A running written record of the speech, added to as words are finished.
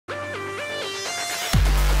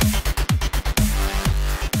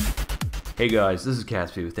Hey guys, this is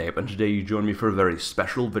Caspi with Tape, and today you join me for a very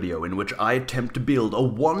special video in which I attempt to build a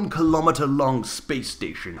 1 kilometer long space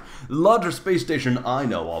station. The largest space station I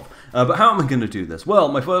know of. But how am I going to do this? Well,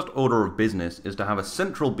 my first order of business is to have a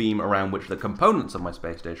central beam around which the components of my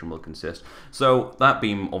space station will consist. So that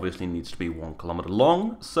beam obviously needs to be 1 kilometer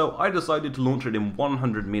long, so I decided to launch it in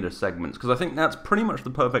 100-meter segments, because I think that's pretty much the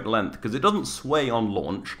perfect length, because it doesn't sway on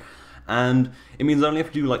launch. And it means I only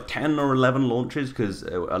have to do like 10 or 11 launches, because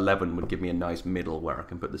 11 would give me a nice middle where I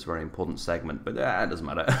can put this very important segment, but it doesn't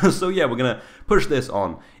matter. So yeah, we're going to push this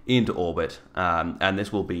on into orbit, and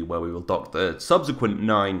this will be where we will dock the subsequent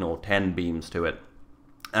 9 or 10 beams to it.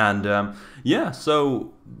 And yeah,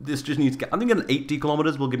 so this just needs to get, I think an 80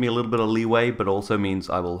 kilometers will give me a little bit of leeway, but also means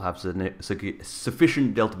I will have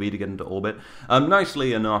sufficient delta V to get into orbit.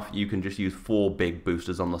 Nicely enough, you can just use 4 big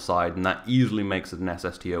boosters on the side, and that easily makes it an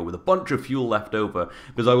SSTO with a bunch of fuel left over,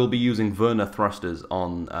 because I will be using Werner thrusters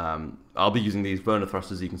on, I'll be using these Werner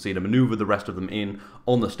thrusters, you can see, to maneuver the rest of them in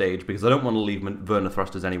on the stage, because I don't want to leave Werner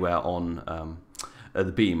thrusters anywhere on the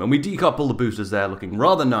beam. And we decouple the boosters there, looking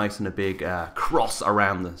rather nice and a big cross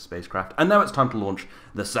around the spacecraft. And now it's time to launch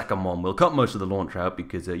the second one. We'll cut most of the launch out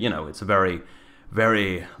because, you know, it's a very,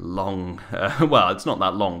 very long, well, it's not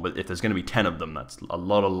that long, but if there's going to be 10 of them, that's a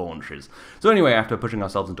lot of launches. So anyway, after pushing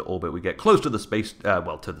ourselves into orbit, we get close to the space,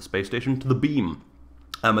 well, to the space station, to the beam.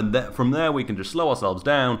 And from there we can just slow ourselves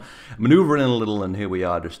down, maneuver in a little, and here we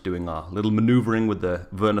are just doing our little maneuvering with the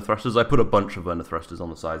Werner thrusters. I put a bunch of Werner thrusters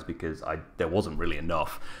on the sides because there wasn't really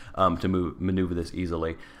enough to maneuver this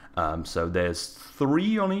easily. So there's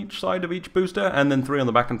 3 on each side of each booster, and then 3 on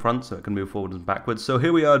the back and front, so it can move forwards and backwards. So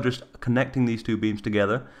here we are just connecting these 2 beams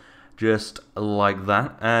together, just like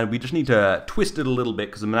that, and we just need to twist it a little bit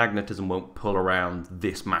because the magnetism won't pull around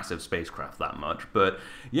this massive spacecraft that much. But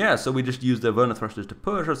yeah, so we just use the Werner thrusters to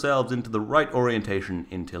push ourselves into the right orientation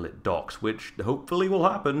until it docks, which hopefully will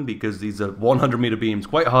happen because these are 100-meter beams,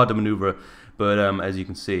 quite hard to maneuver. But as you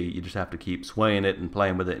can see, you just have to keep swaying it and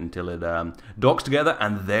playing with it until it docks together,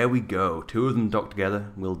 and there we go. 2 of them dock together.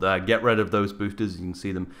 We'll get rid of those boosters. You can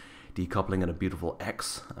see them decoupling in a beautiful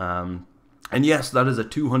X. And yes, that is a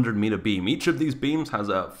 200-meter beam. Each of these beams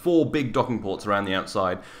has 4 big docking ports around the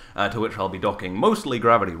outside, to which I'll be docking mostly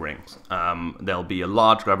gravity rings. There'll be a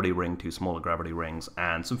large gravity ring, 2 smaller gravity rings,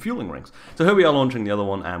 and some fueling rings. So here we are launching the other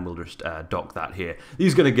one, and we'll just dock that here.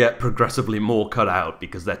 These are going to get progressively more cut out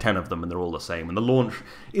because there are 10 of them and they're all the same. And the launch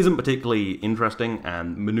isn't particularly interesting,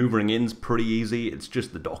 and maneuvering in's pretty easy. It's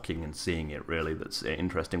just the docking and seeing it, really, that's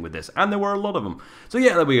interesting with this. And there were a lot of them. So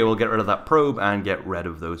yeah, there we go. We'll get rid of that probe and get rid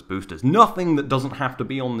of those boosters. Nothing that doesn't have to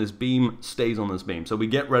be on this beam stays on this beam. So we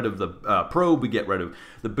get rid of the probe, we get rid of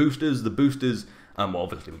the boosters. Well,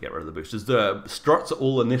 obviously we get rid of the boosters. The struts are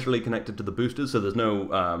all initially connected to the boosters, so there's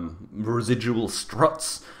no residual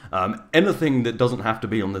struts. Anything that doesn't have to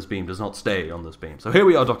be on this beam does not stay on this beam. So here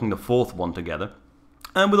we are docking the 4th one together,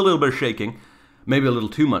 and with a little bit of shaking, maybe a little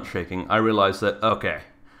too much shaking, I realized that, okay,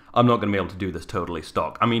 I'm not going to be able to do this totally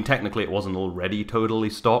stock. I mean, technically it wasn't already totally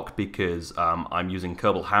stock because I'm using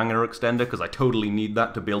Kerbal hanger extender because I totally need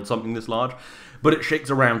that to build something this large. But it shakes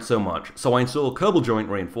around so much. So I install Kerbal joint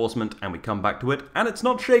reinforcement and we come back to it and it's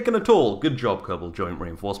not shaken at all. Good job, Kerbal joint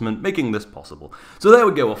reinforcement, making this possible. So there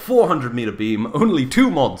we go, a 400-meter beam, only 2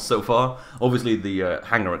 mods so far. Obviously the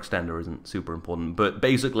hanger extender isn't super important, but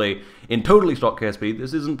basically in totally stock KSP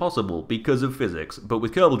this isn't possible because of physics. But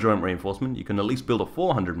with Kerbal joint reinforcement you can at least build a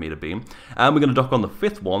 400-meter beam, and we're going to dock on the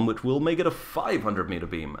 5th one, which will make it a 500-meter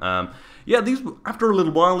beam. Yeah, these, after a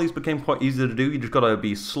little while, these became quite easy to do. You just got to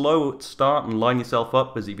be slow at start and line yourself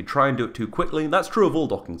up, because if you try and do it too quickly, that's true of all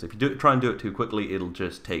dockings. If you try and do it too quickly, it'll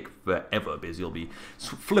just take forever, because you'll be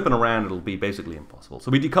flipping around, it'll be basically impossible.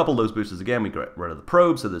 So we decouple those boosters again, we get rid of the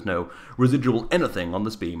probe, so there's no residual anything on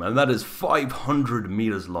this beam, and that is 500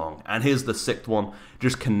 meters long. And here's the 6th one,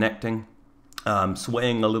 just connecting.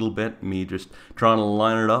 Swaying a little bit, me just trying to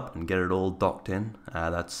line it up and get it all docked in.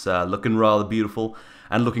 That's looking rather beautiful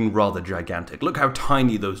and looking rather gigantic. Look how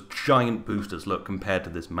tiny those giant boosters look compared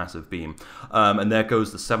to this massive beam. And there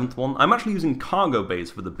goes the 7th one. I'm actually using cargo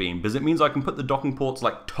bays for the beam because it means I can put the docking ports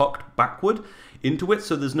like tucked backward into it,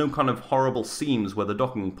 so there's no kind of horrible seams where the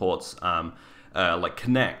docking ports like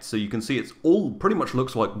connect, so you can see it's all pretty much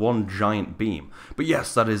looks like one giant beam. But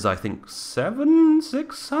yes, that is, I think,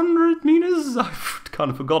 600 meters? I've kind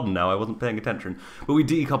of forgotten now, I wasn't paying attention. But we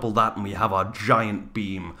decouple that and we have our giant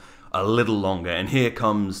beam a little longer. And here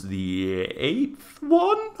comes the 8th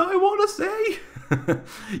one, I want to say.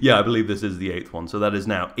 Yeah, I believe this is the 8th one, so that is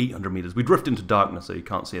now 800 meters. We drift into darkness, so you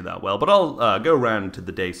can't see it that well, but I'll go around to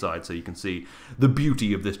the day side so you can see the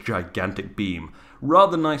beauty of this gigantic beam.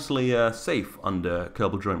 Rather nicely safe under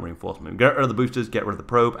Kerbal joint reinforcement. Get rid of the boosters, get rid of the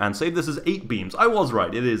probe, and save this as 8 beams. I was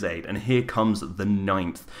right, it is 8, and here comes the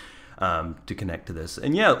 9th. To connect to this.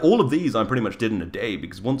 And yeah, all of these I pretty much did in a day,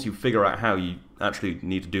 because once you figure out how you actually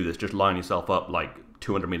need to do this, just line yourself up like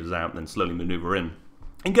 200 meters out and then slowly maneuver in,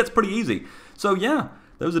 it gets pretty easy. So yeah,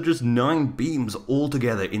 those are just 9 beams all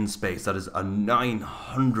together in space. That is a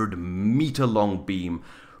 900 meter long beam,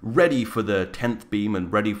 ready for the 10th beam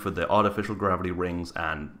and ready for the artificial gravity rings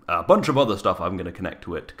and a bunch of other stuff I'm going to connect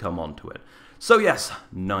to it to come onto it. So yes,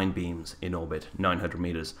 9 beams in orbit, 900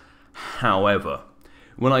 meters. However,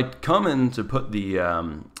 when I come in to put the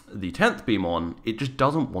 10th beam on, it just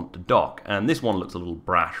doesn't want to dock. And this one looks a little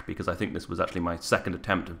brash, because I think this was actually my second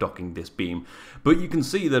attempt of docking this beam. But you can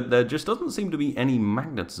see that there just doesn't seem to be any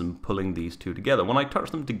magnetism pulling these two together. When I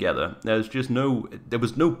touch them together, there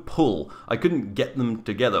was no pull. I couldn't get them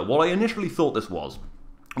together. What I initially thought this was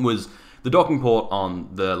the docking port on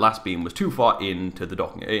the last beam was too far into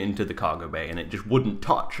the cargo bay, and it just wouldn't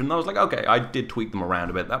touch. And I was like, okay, I did tweak them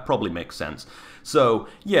around a bit. That probably makes sense. So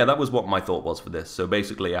yeah, that was what my thought was for this. So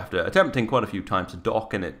basically, after attempting quite a few times to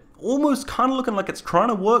dock, and it almost kind of looking like it's trying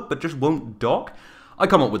to work but just won't dock, I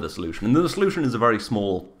come up with a solution. And the solution is a very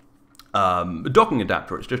small docking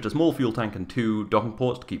adapter. It's just a small fuel tank and 2 docking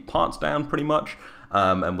ports to keep parts down, pretty much.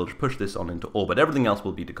 And we'll just push this on into orbit. Everything else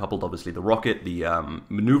will be decoupled, obviously the rocket, the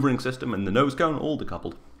maneuvering system, and the nose cone, all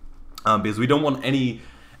decoupled. Because we don't want any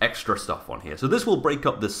extra stuff on here. So this will break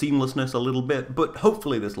up the seamlessness a little bit, but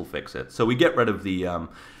hopefully this will fix it. So we get rid of the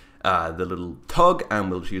little tug, and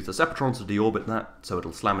we'll just use the Separatrons to deorbit that, so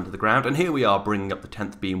it'll slam into the ground. And here we are bringing up the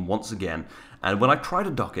 10th beam once again. And when I try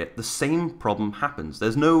to dock it, the same problem happens.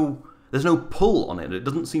 There's no pull on it. It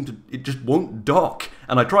doesn't seem to, it just won't dock.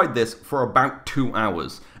 And I tried this for about 2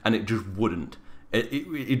 hours, and it just wouldn't.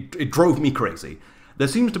 It drove me crazy. There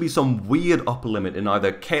seems to be some weird upper limit in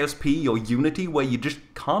either KSP or Unity where you just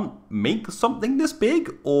can't make something this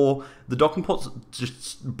big, or the docking ports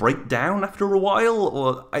just break down after a while,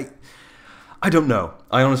 or I don't know.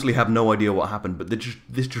 I honestly have no idea what happened, but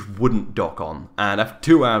this just wouldn't dock on. And after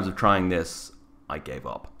 2 hours of trying this, I gave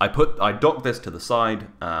up. I docked this to the side,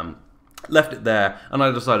 left it there, and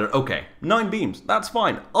I decided, okay, 9 beams, that's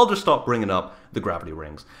fine. I'll just start bringing up the gravity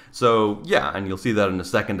rings. So yeah, and you'll see that in a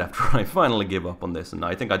second after I finally give up on this, and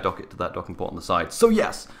I think I dock it to that docking port on the side. So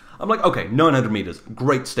yes, I'm like, okay, 900 meters,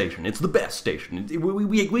 great station. It's the best station.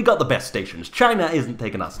 We got the best stations. China isn't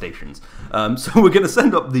taking our stations. So we're going to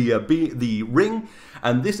send up the ring,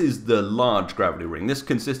 and this is the large gravity ring. This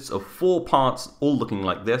consists of 4 parts, all looking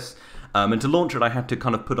like this. And to launch it, I had to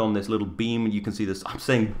kind of put on this little beam, and you can see this, I'm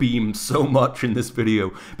saying beam so much in this video,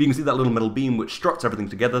 but you can see that little metal beam which struts everything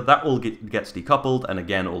together. That all gets decoupled, and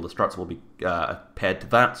again, all the struts will be paired to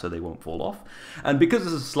that, so they won't fall off. And because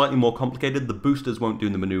this is slightly more complicated, the boosters won't do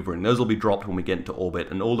the maneuvering. Those will be dropped when we get into orbit,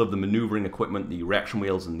 and all of the maneuvering equipment, the reaction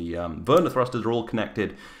wheels, and the Werner thrusters are all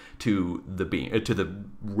connected to the beam, to the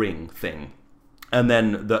ring thing. And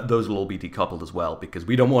then those will all be decoupled as well, because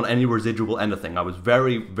we don't want any residual anything. I was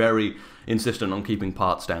very, very insistent on keeping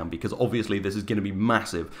parts down, because obviously this is going to be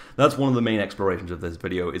massive. That's one of the main explorations of this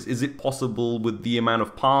video, is it possible with the amount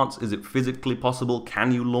of parts? Is it physically possible?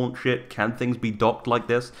 Can you launch it? Can things be docked like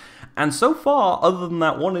this? And so far, other than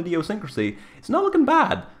that one idiosyncrasy, it's not looking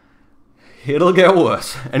bad. It'll get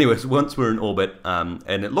worse. Anyways, once we're in orbit, and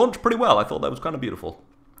it launched pretty well. I thought that was kind of beautiful.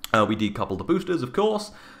 We decoupled the boosters, of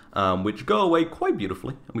course, which go away quite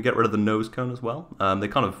beautifully. And we get rid of the nose cone as well. They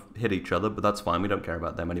kind of hit each other, but that's fine. We don't care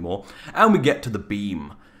about them anymore. And we get to the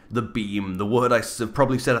beam. The beam, the word I've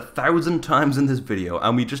probably said 1,000 times in this video.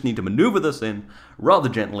 And we just need to maneuver this in rather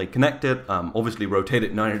gently, connect it, obviously rotate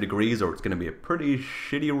it 90 degrees or it's going to be a pretty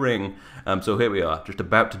shitty ring. So here we are, just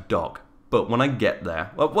about to dock. But when I get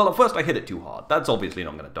there, well, at first I hit it too hard. That's obviously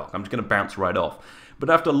not going to dock. I'm just going to bounce right off. But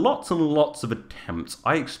after lots and lots of attempts,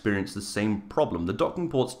 I experienced the same problem. The docking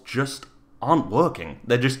ports just aren't working.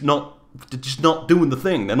 They're just not doing the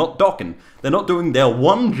thing. They're not docking. They're not doing their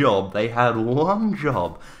one job. They had one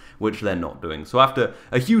job, which they're not doing. So after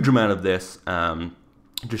a huge amount of this,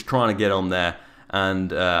 just trying to get on there,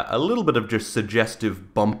 and a little bit of just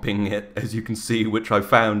suggestive bumping it, as you can see, which I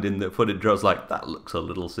found in the footage. I was like, that looks a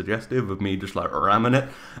little suggestive of me just like ramming it.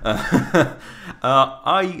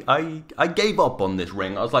 I gave up on this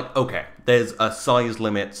ring. I was like, okay, there's a size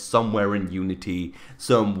limit somewhere in Unity,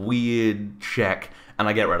 some weird check, and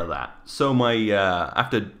I get rid of that. So my,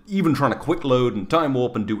 after even trying to quick load and time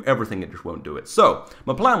warp and do everything, it just won't do it. So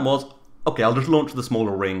my plan was, okay, I'll just launch the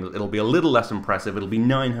smaller rings. It'll be a little less impressive. It'll be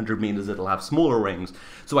 900 meters. It'll have smaller rings.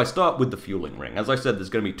 So I start with the fueling ring. As I said, there's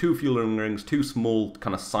going to be 2 fueling rings, 2 small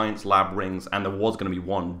kind of science lab rings, and there was going to be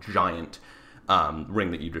 1 giant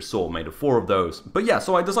ring that you just saw made of 4 of those. But yeah,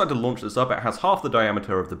 so I decided to launch this up. It has half the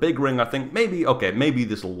diameter of the big ring. I think maybe, okay, maybe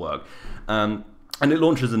this will work. And it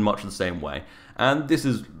launches in much the same way. And this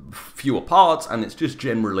is fewer parts, and it's just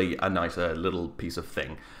generally a nicer little piece of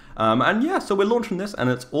thing. And yeah, so we're launching this, and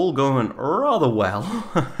it's all going rather well.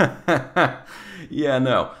 Yeah,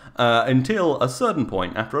 no. Until a certain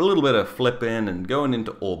point, after a little bit of flipping and going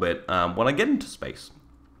into orbit, when I get into space,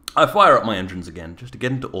 I fire up my engines again, just to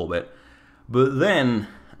get into orbit. But then,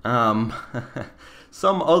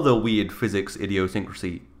 some other weird physics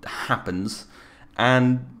idiosyncrasy happens,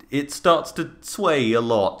 and it starts to sway a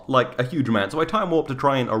lot, like a huge amount. So I time warp to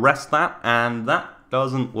try and arrest that, and that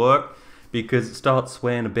doesn't work, because it starts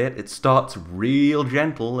swaying a bit. It starts real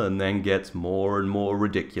gentle and then gets more and more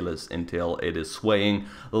ridiculous until it is swaying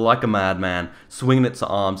like a madman, swinging its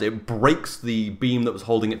arms. It breaks the beam that was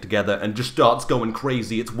holding it together and just starts going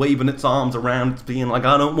crazy. It's waving its arms around. It's being like,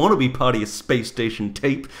 I don't want to be part of your space station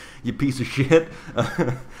tape, you piece of shit.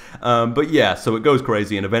 But yeah, so it goes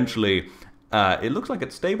crazy, and eventually it looks like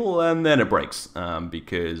it's stable, and then it breaks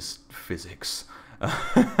because physics.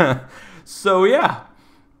 So yeah.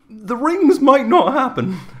 The rings might not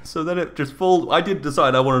happen, so then it just falls. I did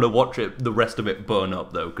decide I wanted to watch it, the rest of it burn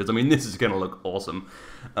up, though, because, I mean, this is going to look awesome.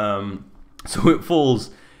 So it falls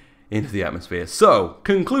into the atmosphere. So,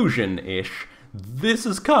 conclusion-ish, this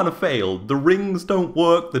has kind of failed. The rings don't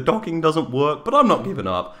work, the docking doesn't work, but I'm not giving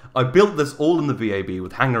up. I built this all in the VAB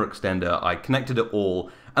with Hangar Extender, I connected it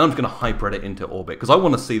all, and I'm just going to hyper it into orbit, because I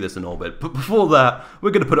want to see this in orbit. But before that,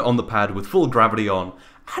 we're going to put it on the pad with full gravity on,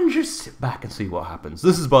 and just sit back and see what happens.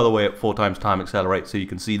 This is, by the way, at 4 times time accelerate, so you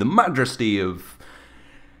can see the majesty of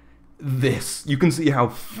this. You can see how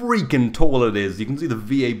freaking tall it is. You can see the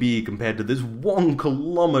VAB compared to this 1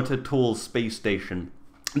 kilometer tall space station.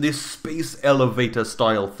 This space elevator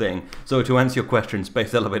style thing. So to answer your question,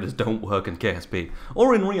 space elevators don't work in KSP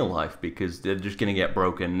or in real life, because they're just going to get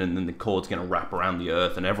broken, and then the cord's going to wrap around the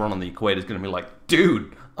Earth, and everyone on the equator is going to be like,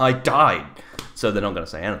 dude, I died. So they're not going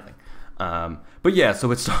to say anything. But yeah, so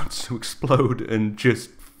it starts to explode and just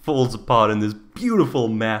falls apart in this beautiful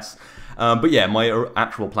mess. But yeah, my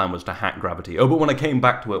actual plan was to hack gravity. Oh, but when I came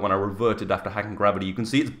back to it, when I reverted after hacking gravity, you can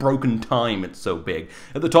see it's broken time, it's so big.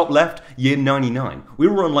 At the top left, year 99. We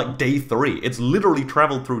were on like day 3. It's literally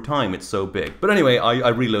traveled through time, it's so big. But anyway, I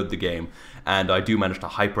reload the game, and I do manage to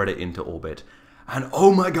hyper it into orbit. And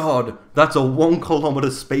oh my god, that's a 1 kilometer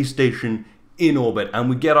space station in orbit, and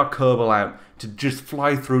we get our Kerbal out to just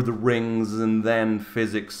fly through the rings, and then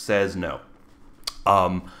physics says no.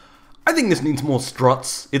 I think this needs more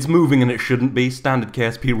struts. It's moving and it shouldn't be, standard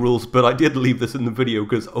KSP rules, but I did leave this in the video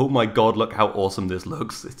because, oh my god, look how awesome this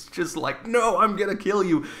looks. It's just like, no, I'm gonna kill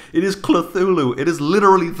you. It is Cthulhu. It is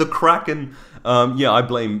literally the Kraken. Yeah, I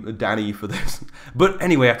blame Danny for this. But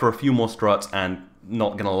anyway, after a few more struts, and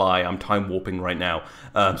not gonna lie, I'm time warping right now,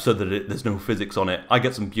 so that there's no physics on it, I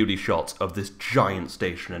get some beauty shots of this giant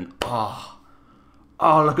station, and oh,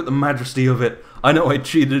 look at the majesty of it. I know I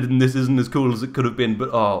cheated and this isn't as cool as it could have been, but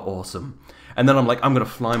oh, awesome. And then I'm like, I'm going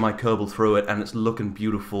to fly my Kerbal through it, and it's looking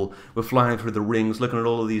beautiful. We're flying through the rings, looking at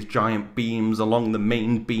all of these giant beams along the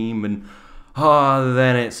main beam, and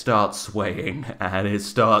then it starts swaying, and it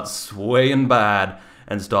starts swaying bad,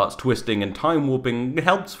 and starts twisting, and time warping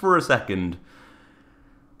helps for a second.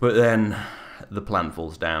 But then the plan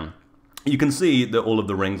falls down. You can see that all of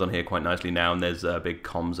the rings on here quite nicely now, and there's a big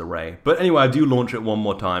comms array. But anyway, I do launch it one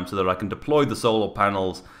more time so that I can deploy the solar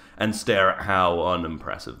panels and stare at how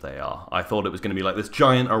unimpressive they are. I thought it was going to be like this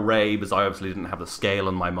giant array, because I obviously didn't have the scale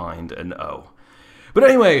in my mind, and oh. But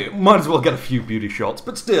anyway, might as well get a few beauty shots,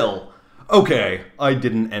 but still, okay, I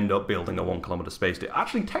didn't end up building a 1 kilometer space station.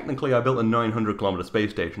 Actually, technically, I built a 900 kilometer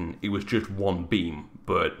space station. It was just 1 beam,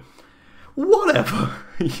 but whatever.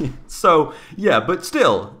 So, yeah, but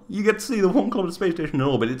still, you get to see the 1 kilometer space station in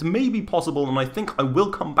orbit. It's maybe possible, and I think I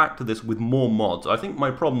will come back to this with more mods. I think my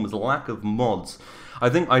problem is lack of mods. I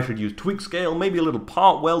think I should use tweak scale, maybe a little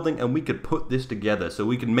part welding, and we could put this together so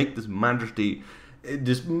we can make this majesty,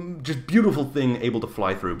 just beautiful thing able to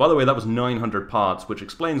fly through. By the way, that was 900 parts, which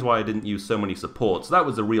explains why I didn't use so many supports. That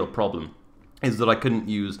was a real problem, is that I couldn't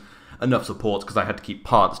use enough supports because I had to keep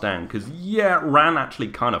parts down, because yeah, it ran actually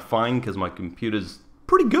kind of fine because my computer's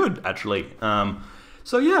pretty good actually.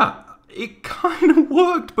 So yeah, it kind of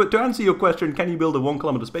worked. But to answer your question, can you build a 1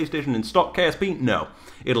 kilometer space station in stock KSP? No,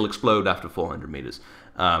 it'll explode after 400 meters.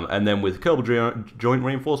 And then with Kerbal joint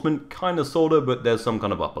reinforcement, kind of, sort of, but there's some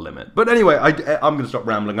kind of upper limit. But anyway, I'm going to stop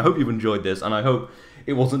rambling. I hope you've enjoyed this, and I hope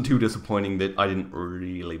it wasn't too disappointing that I didn't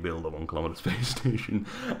really build a 1 kilometer space station.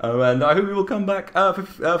 And I hope you will come back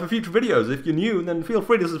for future videos. If you're new, then feel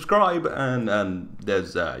free to subscribe, and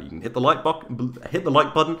there's you can hit the like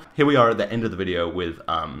button. Here we are at the end of the video with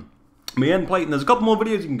my end plate, and there's a couple more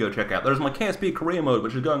videos you can go check out. There's my KSP career mode,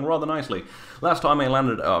 which is going rather nicely. Last time I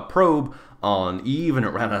landed a probe on Eve, and it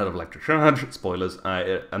ran out of electric charge, spoilers,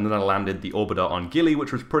 and then I landed the orbiter on Gilly,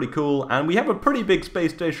 which was pretty cool, and we have a pretty big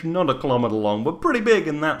space station, not a kilometer long, but pretty big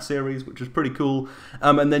in that series, which is pretty cool.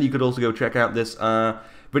 And then you could also go check out this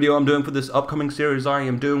video I'm doing for this upcoming series I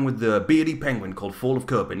am doing with the beardy penguin called Fall of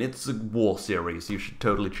Kerbal. It's a war series, you should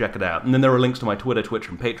totally check it out. And then there are links to my Twitter, Twitch,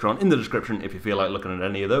 and Patreon in the description if you feel like looking at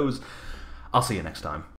any of those. I'll see you next time.